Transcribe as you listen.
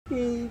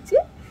এই যে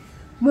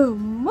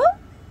mamma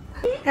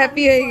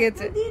happy হয়ে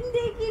গেছে। দিন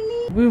দেখিনি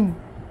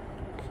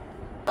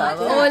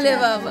ওলে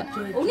বাবা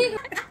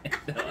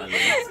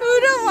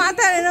পুরো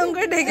মাথা এরকম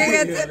করে ঢেকে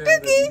গেছে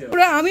টুকি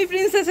পুরো আমি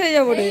প্রিন্সেস হয়ে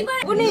যাবো রে।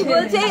 উনি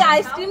বলছে এই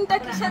আইসক্রিমটা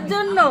কিসের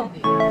জন্য।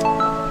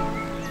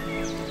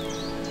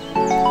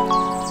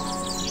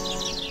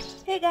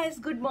 Hey guys,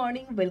 good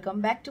morning, welcome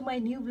back to my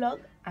new blog.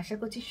 আশা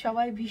করছি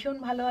সবাই ভীষণ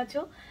ভালো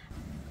আছো।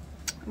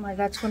 আমার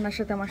রাজকন্যার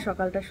সাথে আমার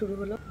সকালটা শুরু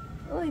হলো।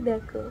 ওই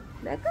দেখো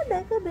দেখো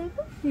দেখো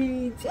দেখো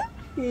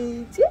এই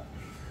যে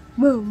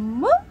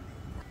মাম্মা।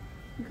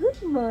 Good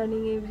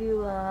morning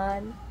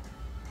everyone.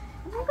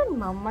 এখন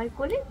মাম্মার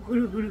কোলে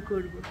ঘুরু ঘুরু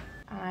করবো।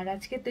 আর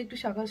আজকে তো একটু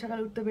সকাল সকাল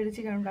উঠতে পেরেছি,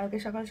 কারণ কালকে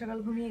সকাল সকাল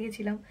ঘুমিয়ে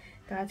গেছিলাম।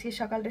 তো আজকে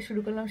সকালটা শুরু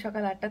করলাম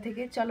সকাল 8টা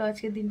থেকে। চলো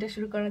আজকে দিনটা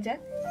শুরু করা যাক।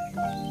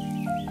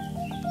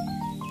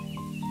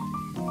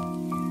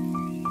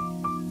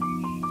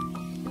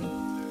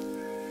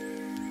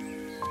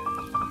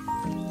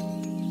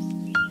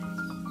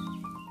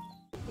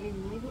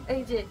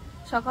 এই যে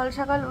সকাল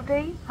সকাল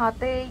উঠেই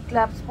হাতে এই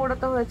গ্লাভস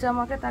পরাতে হয়েছে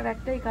আমাকে, তার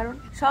একটাই কারণ,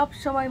 সব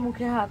সময়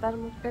মুখে হাত, আর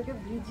মুখটাকে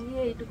ভিজিয়ে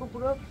এইটুকু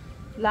পুরো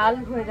লাল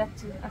হয়ে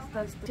যাচ্ছে আস্তে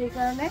আস্তে, সেই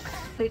কারণে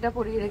এটা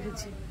পরিয়ে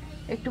রেখেছি।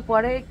 একটু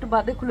পরে একটু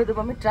বাদে খুলে দেবো।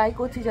 আমি ট্রাই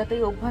করছি যাতে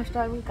এই অভ্যাসটা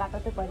আমি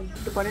কাটাতে পারি।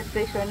 একটু পরে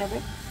ফ্রেশ হয়ে নেবে।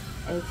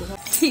 এই যে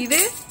কি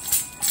রে,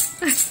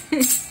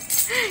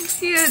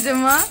 কি হয়েছে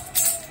মা,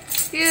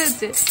 কি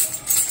হয়েছে?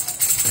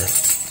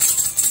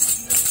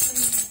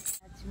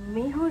 আজ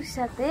মেহুর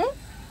সাথে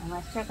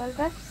আমার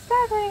সকালটা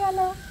স্টার্ট হয়ে গেল।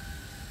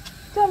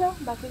 চলো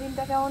বাকি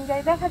দিনটা কেমন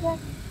যায় দেখা যাক।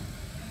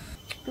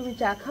 তুমি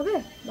চা খাবে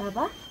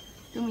বাবা?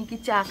 তুমি কি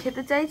চা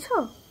খেতে চাইছো?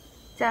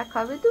 চা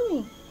খাবে তুমি?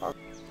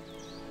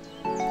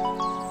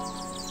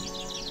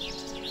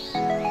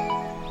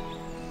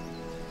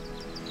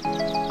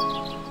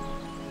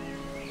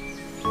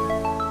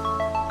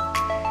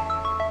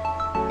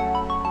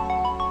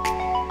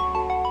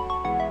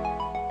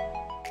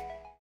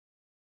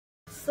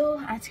 তো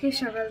আজকে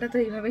সকালটা তো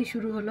এইভাবেই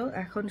শুরু হলো।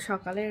 এখন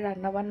সকালে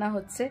রান্না বান্না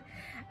হচ্ছে।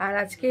 আর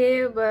আজকে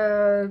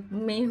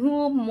মেহু,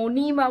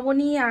 মনি,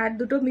 মামনি আর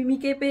দুটো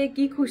মিমিকে পেয়ে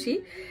কি খুশি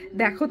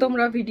দেখো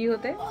তোমরা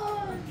ভিডিওতে।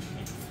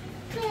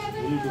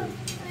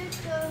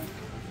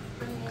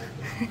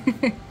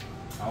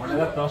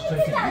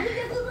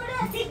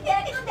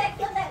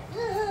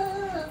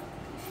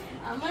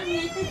 আমার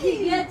মেয়েটা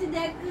ঠিক আছে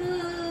দেখো।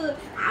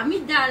 আমি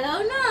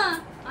দাঁড়াও না,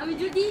 আমি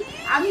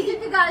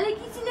যদি গালে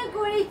কিছু না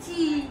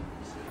করেছি।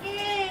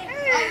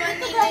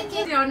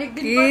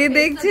 কে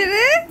দেখছে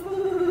রে?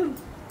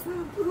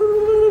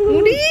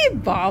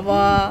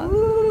 বাবা,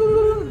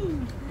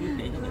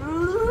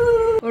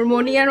 ওর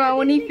মনি আর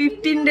মামনি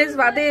 15 ডেজ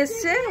বাদে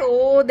এসছে।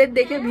 ওদের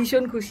দেখে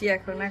ভীষণ খুশি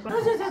এখন।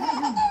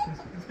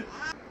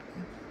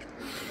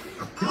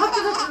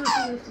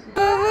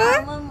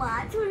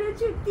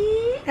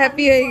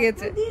 হ্যাপি হয়ে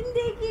গেছে।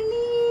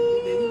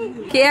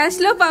 কে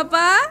আসলো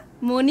পাপা?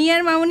 মনি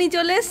আর মামনি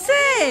চলে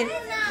এসছে।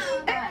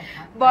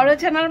 বড়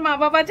ছানার মা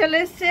বাবা চলে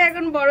এসছে।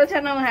 এখন বড়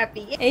ছানাও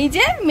হ্যাপি। এই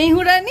যে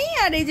মেহুরানি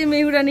আর এই যে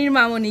মেহুরানির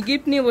মামনি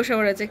গিফট নিয়ে বসে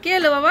পড়েছে। কে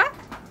এলো বাবা?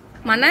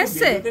 মানা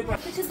এসছে।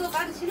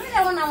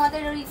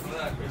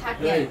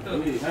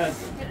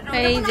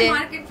 এই যে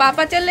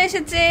পাপা চলে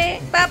এসেছে,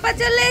 পাপা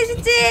চলে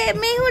এসেছে,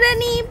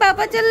 মেহুরানি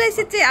পাপা চলে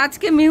এসেছে।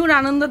 আজকে মেহুর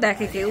আনন্দ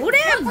দেখে কে?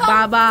 উরে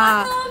বাবা,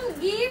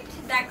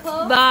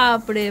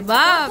 বাপরে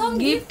বাপ,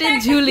 গিফটের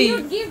ঝুলি।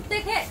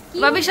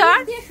 বাবি সর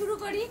শুরু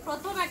করি।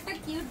 প্রথম একটা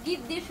কিউট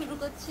গিফট দিয়ে শুরু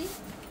করছি।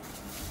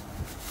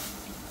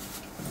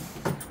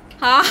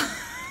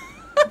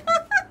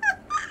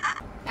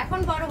 এখন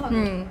বড় হবে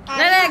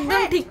না,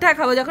 একদম ঠিকঠাক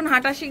হবে যখন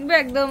হাঁটা শিখবে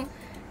একদম।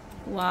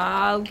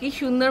 ওয়াও কি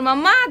সুন্দর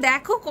মাম্মা,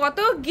 দেখো কত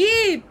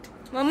গিফট।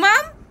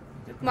 মাম্মাম,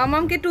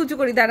 মাম্মামকে একটু উঁচু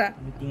করি, দাঁড়া।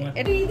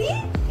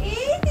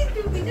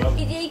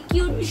 এই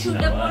কিউট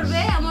শুটা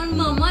পড়বে আমার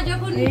মাম্মা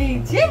যখন। এই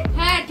যে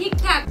হ্যাঁ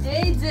ঠিকঠাক।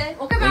 এই যে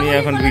উনি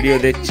এখন ভিডিও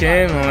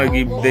দেখছেন, আমার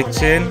গিফট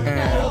দেখছেন।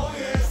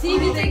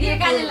 সিভিতে গিয়ে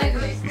কাজে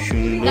লাগবে।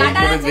 সুন্দর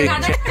করে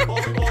দেখছেন।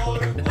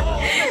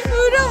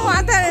 পুরো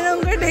মাথা এরকম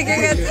করে ঢেকে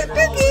গেছে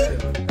টুকি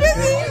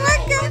টুকি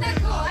মাকা।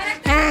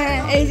 হ্যাঁ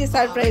এই যে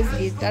সারপ্রাইজ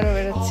গিফট আরো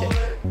বেরোচ্ছে।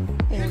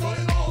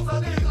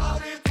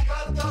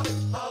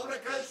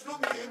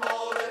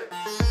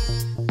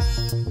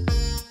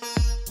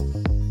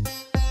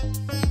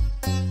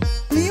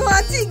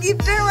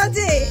 গিফটের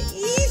মাঝে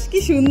ইস কি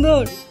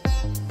সুন্দর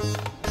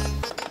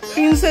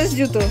প্রিন্সেস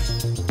জুতো।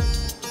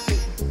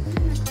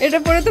 এটা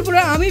পরে তো পুরো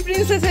আমি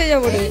প্রিন্সেস হয়ে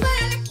যাবো রে।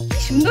 কি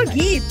সুন্দর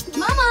গিফট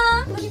মামা,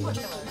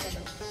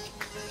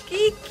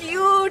 কি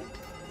কিউট।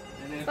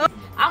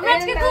 আমরা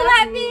আজকে খুব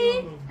হ্যাপি।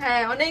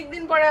 হ্যাঁ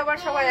অনেকদিন পরে আবার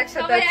সবাই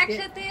একসাথে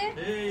একসাথে।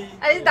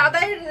 আরে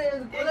দাদার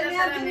কোলে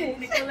নিয়ে আসবি,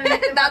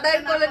 দাদার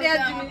কোলে নিয়ে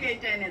আসবি।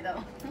 এটা এনে দাও।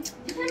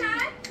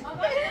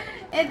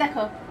 এই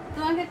দেখো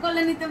তোমাকে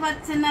কোলে নিতে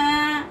পারছে না।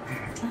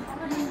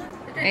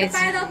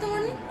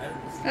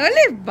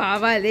 ওলে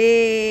বাবা রে,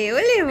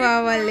 ওলে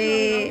বাবা রে,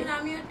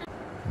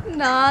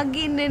 না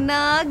গিনে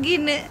না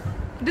গিনে।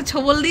 একটু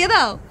ছবল দিয়ে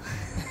দাও।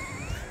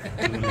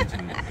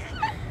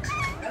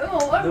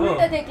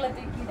 দেখলে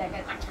তুই কি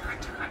দেখা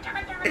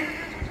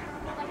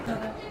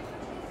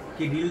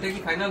কি ডিলটা কি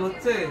ফাইনাল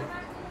হচ্ছে?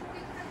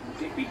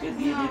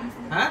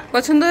 হ্যাঁ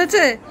পছন্দ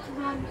হয়েছে?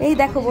 এই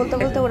দেখো বলতে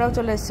বলতে ওরাও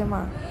চলে এসছে,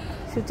 মা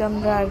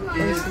সুচন্দ্র আর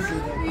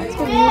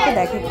আজকে মিউকে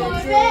দেখে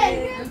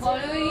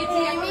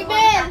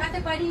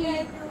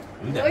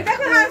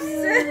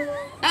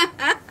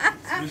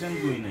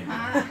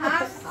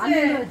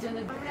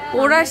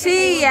ওরা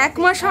সেই 1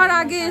 মাস হওয়ার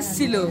আগে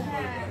এসেছিল,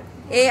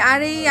 আর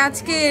এই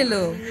আজকে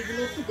এলো।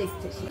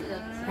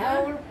 হ্যাঁ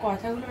ওর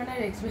কথাগুলো মানে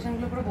এক্সপ্রেশন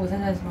গুলো পুরো বোঝা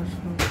যায়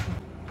স্পষ্ট।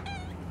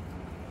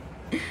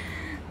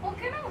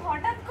 ওকে না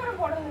হঠাৎ করে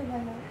বড় হয়ে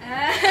গেল।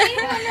 এই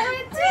মনে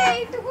হচ্ছে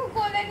এইটুকু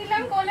কোলে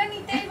নিলাম, কোলে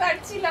নিতেই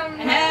পারছিলাম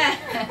না। হ্যাঁ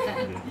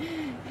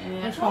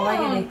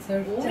সবাইকে দেখছে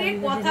ওরে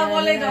কথা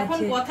বলে, যখন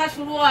কথা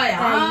শুরু হয়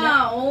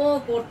হ্যাঁ ও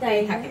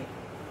করতেই থাকে।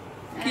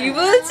 কি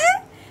বলছে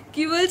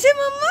কি বলছে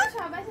মাম্মা?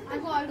 সবার সাথে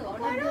গল্প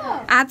করো।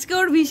 আজকে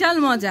ওর বিশাল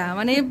মজা,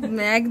 মানে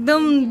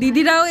একদম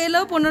দিদিরাও এলো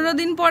 15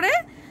 দিন পরে,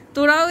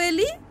 তোরাও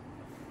এলি,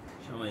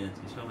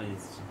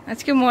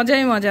 আজকে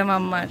মজাই মজা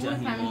মাম্মার।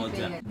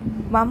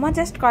 মাম্মা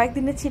জাস্ট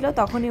কয়েকদিনে ছিল,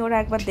 তখনই ওরা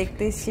একবার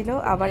দেখতে এসেছিল,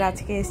 আবার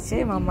আজকে এসছে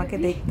মাম্মাকে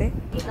দেখতে।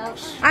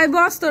 আয়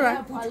বস তোরা।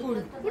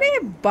 ওরে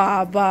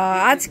বাবা,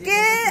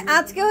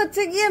 আজকে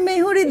হচ্ছে গিয়ে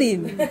মেহুরি দিন,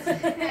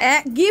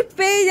 গিফট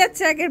পেয়ে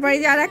যাচ্ছে একের পর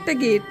আর একটা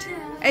গিফট।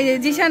 এই যে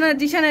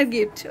জিশানের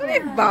গিফট। ওরে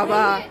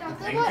বাবা,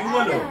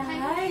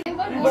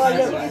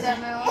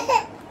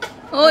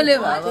 ওলে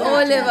বাবা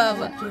ওলে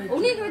বাবা।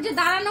 উনি যে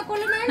দাঁড়ানো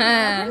কোলে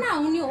হ্যাঁ না,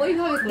 উনি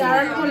ওইভাবে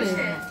দাঁড়ানো কোলে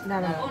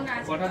দাঁড়ানো।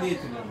 কটা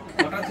দিয়েছিল?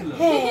 কটা ছিল?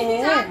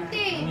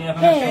 চারটে। উনি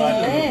এখন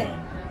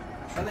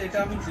তাহলে এটা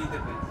আমি ফ্রিতে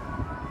পেয়েছি।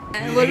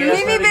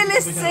 মিমি বেল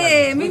এসছে,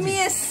 মিমি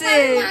এসছে।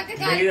 মাকে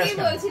কালকেই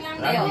বলছিলাম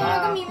যে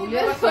আমাকে মিমি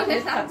বলে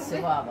থাকছে।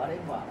 বাবা রে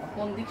বাবা,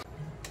 কোন দিক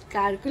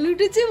কার কোলে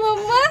উঠেছে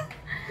মাম্মা?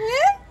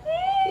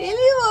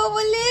 এলি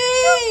বলে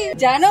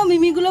জানো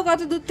মিমিগুলো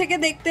কত দূর থেকে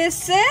দেখতে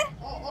এসছে?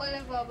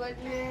 ওরে বাবা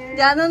রে,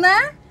 জানো না?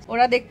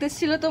 ওরা দেখতে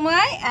এসেছিল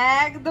তোমায়,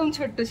 একদম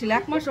ছোট্ট ছিল,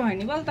 1 মাসও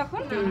হয়নি বল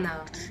তখন। না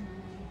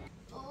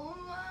ও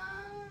মা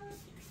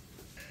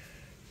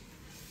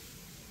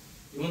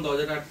তুমি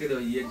দরজাটা আটকে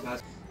দাও, ঘাস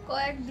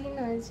কয়েকদিন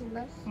হয়েছিল,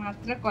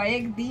 মাত্র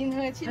কয়েকদিন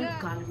হয়েছিল।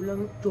 গালগুলো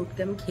আমি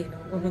টোটকে আমি খেয়ে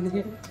নেবো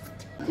কোনোদিন।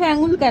 মুখে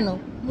আঙুল কেন?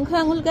 মুখে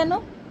আঙুল কেন?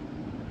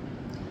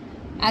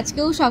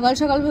 আজকেও সকাল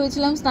সকাল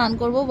ভেবেছিলাম স্নান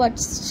করব, বাট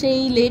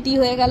সেই লেটই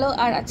হয়ে গেল।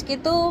 আর আজকে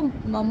তো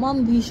মাম্মাম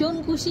ভীষণ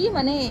খুশি,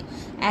 মানে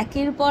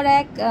একের পর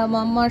এক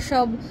মাম্মার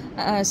সব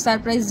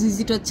সারপ্রাইজ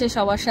ভিজিট হচ্ছে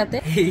সবার সাথে।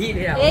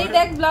 এই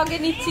দেখ ব্লগে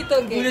নিচ্ছি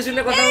তোকে,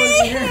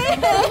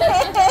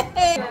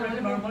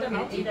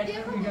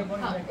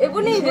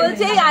 এমনি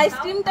বলছে এই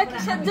আইসক্রিমটা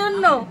কিসের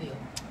জন্য?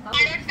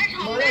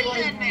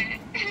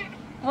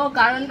 ও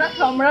কারণটা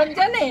সম্রাট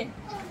জানে।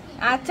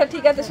 আচ্ছা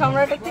ঠিক আছে,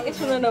 সম্রাটের থেকে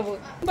শুনে নেবো।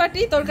 বাটি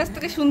তোর কাছ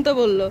থেকে শুনতে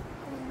বললো।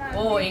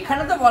 ও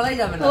এখানে তো বলাই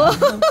যাবে না,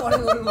 পরে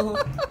বলবো।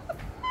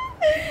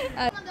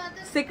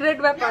 সিক্রেট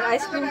ব্যাপার,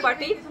 আইসক্রিম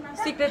পার্টি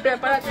সিক্রেট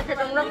ব্যাপার আছে,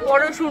 সেটা আমরা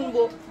পরে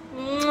শুনবো।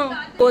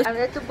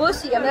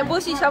 আমরা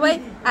বসি সবাই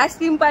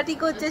আইসক্রিম পার্টি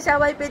করছে,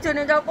 সবাই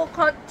পেছনে যাবো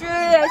খাচ্ছে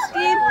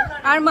আইসক্রিম,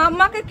 আর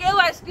মাম্মাকে কেউ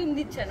আইসক্রিম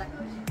দিচ্ছে না।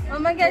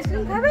 মাম্মাকে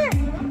আইসক্রিম খাবে?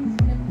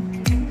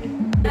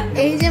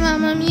 এই যে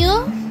মামা মিও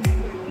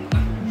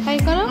হাই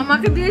করো।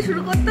 আমাকে দিয়ে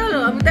শুরু করতে হলো,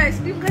 আমি তো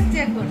আইসক্রিম খাচ্ছি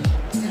এখন।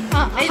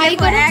 হাই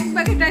করো। এক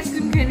প্যাকেট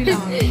আইসক্রিম খেয়ে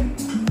নিলাম।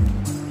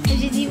 এই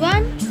যে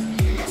জীবন,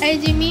 এই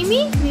যে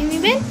মিমি, মিমি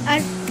বেন আর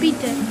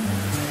পিটার।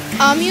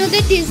 আমি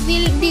ওদের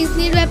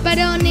ডিজনির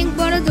ব্যাপারে অনেক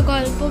বড়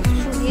গল্প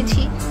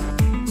শুনেছি।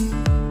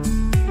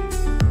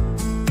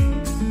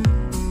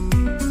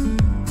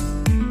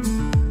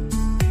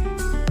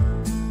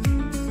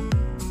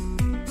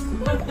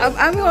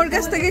 আমি ওর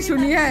কাছ থেকে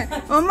শুনি। হ্যাঁ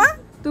মামা,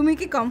 তুমি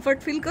কি কমফর্ট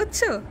ফিল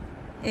করছো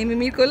এই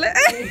মিমির কোলে?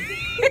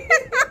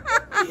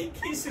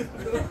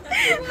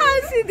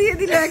 হাসি দিয়ে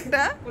দিল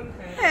একটা।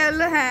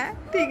 হ্যালো, হ্যাঁ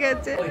ঠিক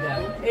আছে।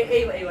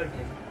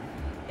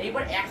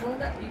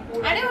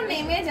 আরে ও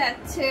নেমে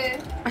যাচ্ছে।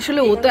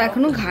 আসলে ও তো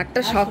এখনো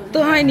ঘাটটা শক্ত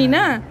হয়নি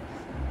না,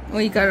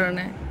 ওই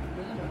কারণে।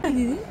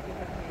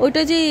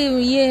 ওইটা যে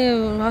ইয়ে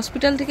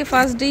হসপিটাল থেকে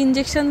ফার্স্ট ডে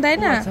ইনজেকশন দেয়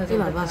না,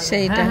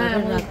 সেইটা।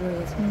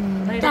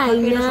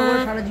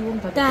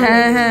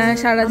 হ্যাঁ হ্যাঁ,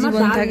 সারা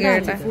জীবন থাকে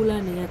এটা।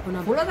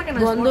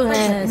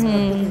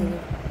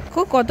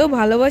 খুব কত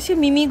ভালোবাসে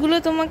মিমিগুলো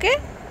তোমাকে,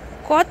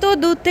 কত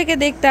দূর থেকে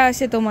দেখতে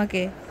আসে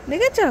তোমাকে,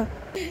 দেখেছো?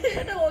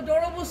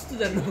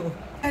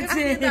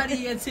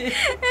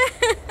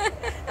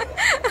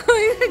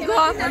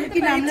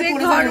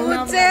 ঘর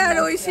উঠছে আর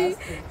ঐশী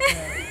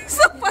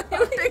সোফায়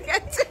উঠে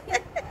গেছে।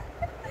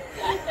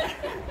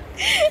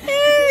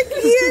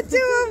 কি হচ্ছে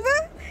বাবা?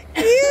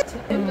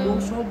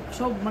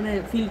 সব মানে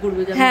ফিল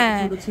করবে যে হ্যাঁ,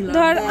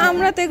 ধর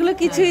আমরা তো এগুলো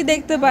কিছুই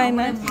দেখতে পাই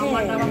না।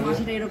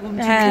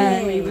 হ্যাঁ,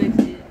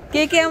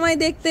 কে কে আমায়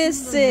দেখতে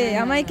এসছে,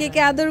 আমায় কে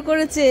কে আদর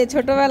করেছে,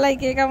 ছোটবেলায়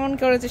কে কেমন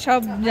করেছে,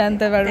 সব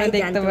জানতে পারবে,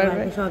 দেখতে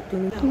পারবে।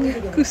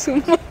 কুসুম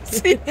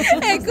মাসি,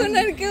 এখন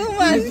আর কেউ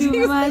মাসি,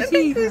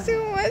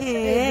 কুসুম মাসি।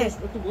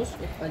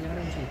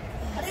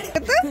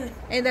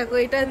 এই দেখো,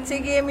 এটা হচ্ছে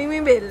গিয়ে মিমি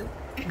বেল,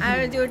 আর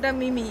যে ওটা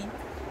মিমি।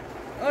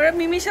 ওরা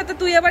মিমির সাথে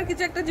তুই আবার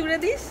কিছু একটা জুড়ে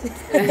দিস।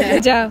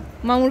 যাও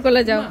মামুর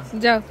কোলে যাও,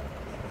 যাও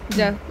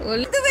যা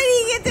বলে তো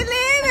বেরিয়ে গেছে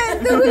রে,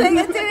 ব্যস্ত ভুলে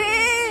গেছে রে।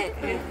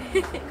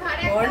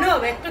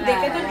 অর্ণব একটু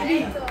দেখে তো নিবি।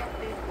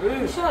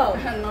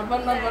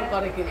 নড়বড়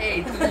করে কিন্তু।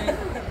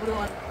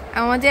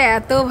 আমার যে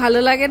এত ভালো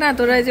লাগে না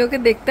তোরা যে ওকে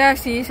দেখতে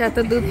আসিস এত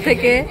দূর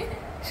থেকে,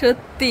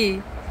 সত্যি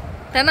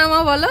তাই না মা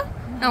বলো?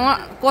 আমার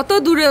কত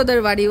দূরে ওদের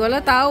বাড়ি বলো,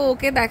 তাও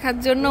ওকে দেখার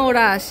জন্য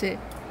ওরা আসে।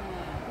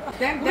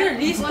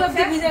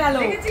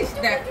 দেখেছিস?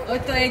 দেখ, ওই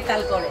তো এই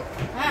তাল করে।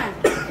 হ্যাঁ,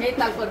 এই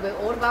তাল করবে।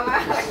 ওর বাবা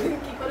একদিন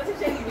কি করেছে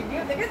সেই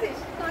ভিডিও দেখেছিস?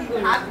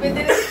 হাত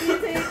বেঁধে রেখে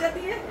দিয়েছে এইটা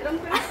দিয়ে, এরকম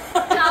করে।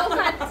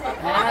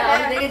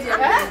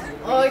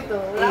 ওই তো।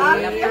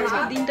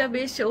 দিনটা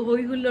বেশ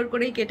হই হুল্লোড়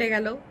করেই কেটে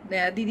গেল।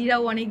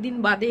 দিদিরাও অনেকদিন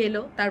বাদে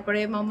এলো, তারপরে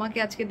মাম্মাকে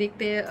আজকে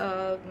দেখতে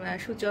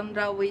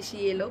সুচন্দ্রা ঐশী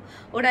এলো।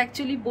 ওরা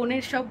অ্যাকচুয়ালি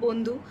বোনের সব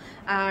বন্ধু।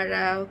 আর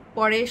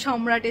পরে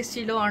সম্রাট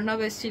এসছিল,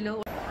 অর্ণব এসছিল।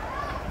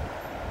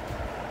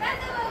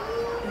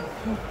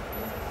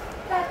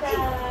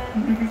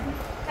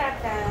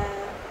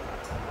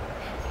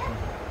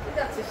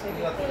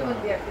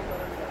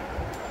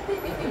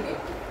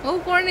 ও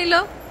করে নিল,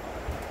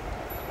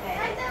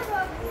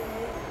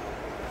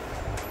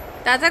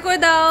 টাটা করে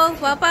দাও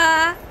বাবা।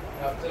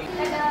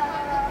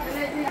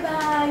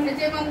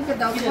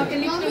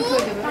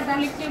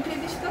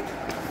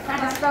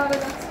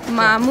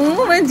 মামু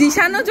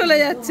জিসানো চলে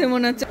যাচ্ছে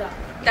মনে হচ্ছে।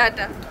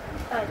 টাটা,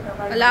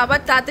 আবার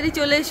তাড়াতাড়ি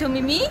চলে এসো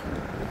মিমি।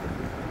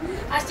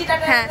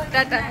 হ্যাঁ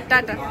টাটা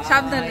টাটা,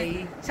 সাবধানে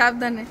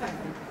সাবধানে।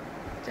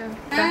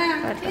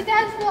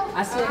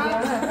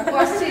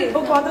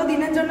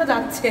 কতদিনের জন্য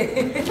যাচ্ছে?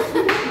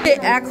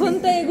 এখন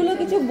তো এগুলো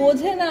কিছু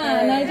বোঝে না,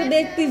 নাই তো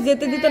দেখতিস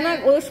যেতে দিত না।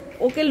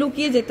 ওকে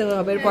লুকিয়ে যেতে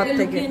হবে এরপর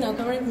থেকে।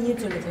 নিয়ে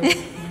চলে যাবে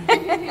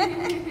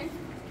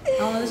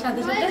আমাদের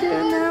সাথে সাথে।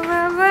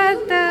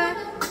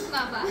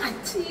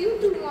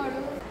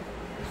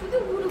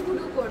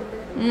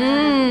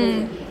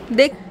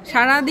 দেখ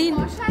সারাদিন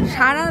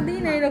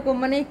সারাদিন এইরকম,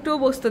 মানে একটুও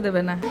বসতে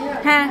দেবে না।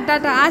 হ্যাঁ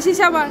টাটা, আসিস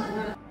আবার।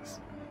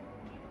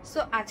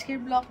 সো আজকের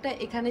ব্লগটা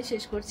এখানে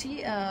শেষ করছি।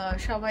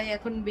 সবাই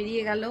এখন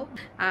বেরিয়ে গেল।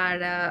 আর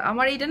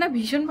আমার এটা না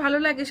ভীষণ ভালো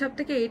লাগে, সব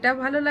থেকে এটা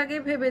ভালো লাগে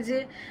ভেবে যে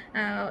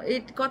এই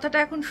কথাটা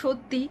এখন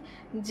সত্যি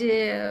যে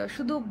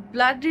শুধু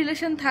ব্লাড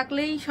রিলেশন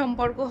থাকলেই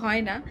সম্পর্ক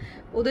হয় না।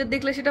 ওদের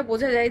দেখলে সেটা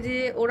বোঝা যায় যে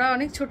ওরা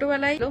অনেক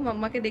ছোটবেলায়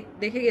মাম্মাকে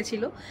দেখে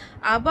গেছিল,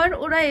 আবার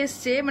ওরা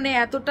এসছে, মানে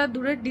এতটা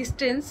দূরের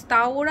ডিস্টেন্স,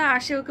 তাও ওরা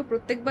আসে ওকে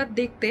প্রত্যেকবার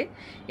দেখতে।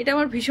 এটা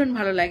আমার ভীষণ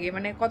ভালো লাগে,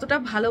 মানে কতটা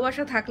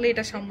ভালোবাসা থাকলে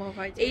এটা সম্ভব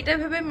হয়। এইটা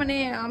ভেবে মানে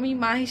আমি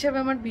মা হিসাবে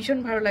আমার ভীষণ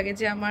ভালো লাগে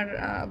যে আমার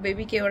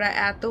বেবিকে ওরা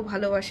এত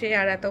ভালোবাসে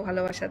আর এত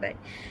ভালোবাসা দেয়।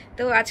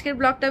 তো আজকের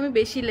ব্লগটা আমি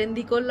বেশি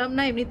লেন্দি করলাম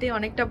না, এমনিতে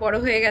অনেকটা বড়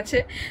হয়ে গেছে।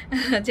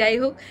 যাই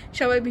হোক,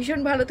 সবাই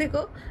ভীষণ ভালো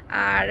থেকো।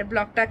 আর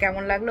ব্লগটা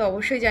কেমন লাগলো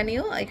অবশ্যই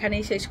জানিও।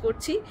 এখানেই শেষ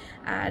করছি।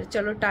 আর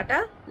চলো টাটা,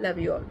 লাভ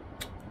ইউ অল।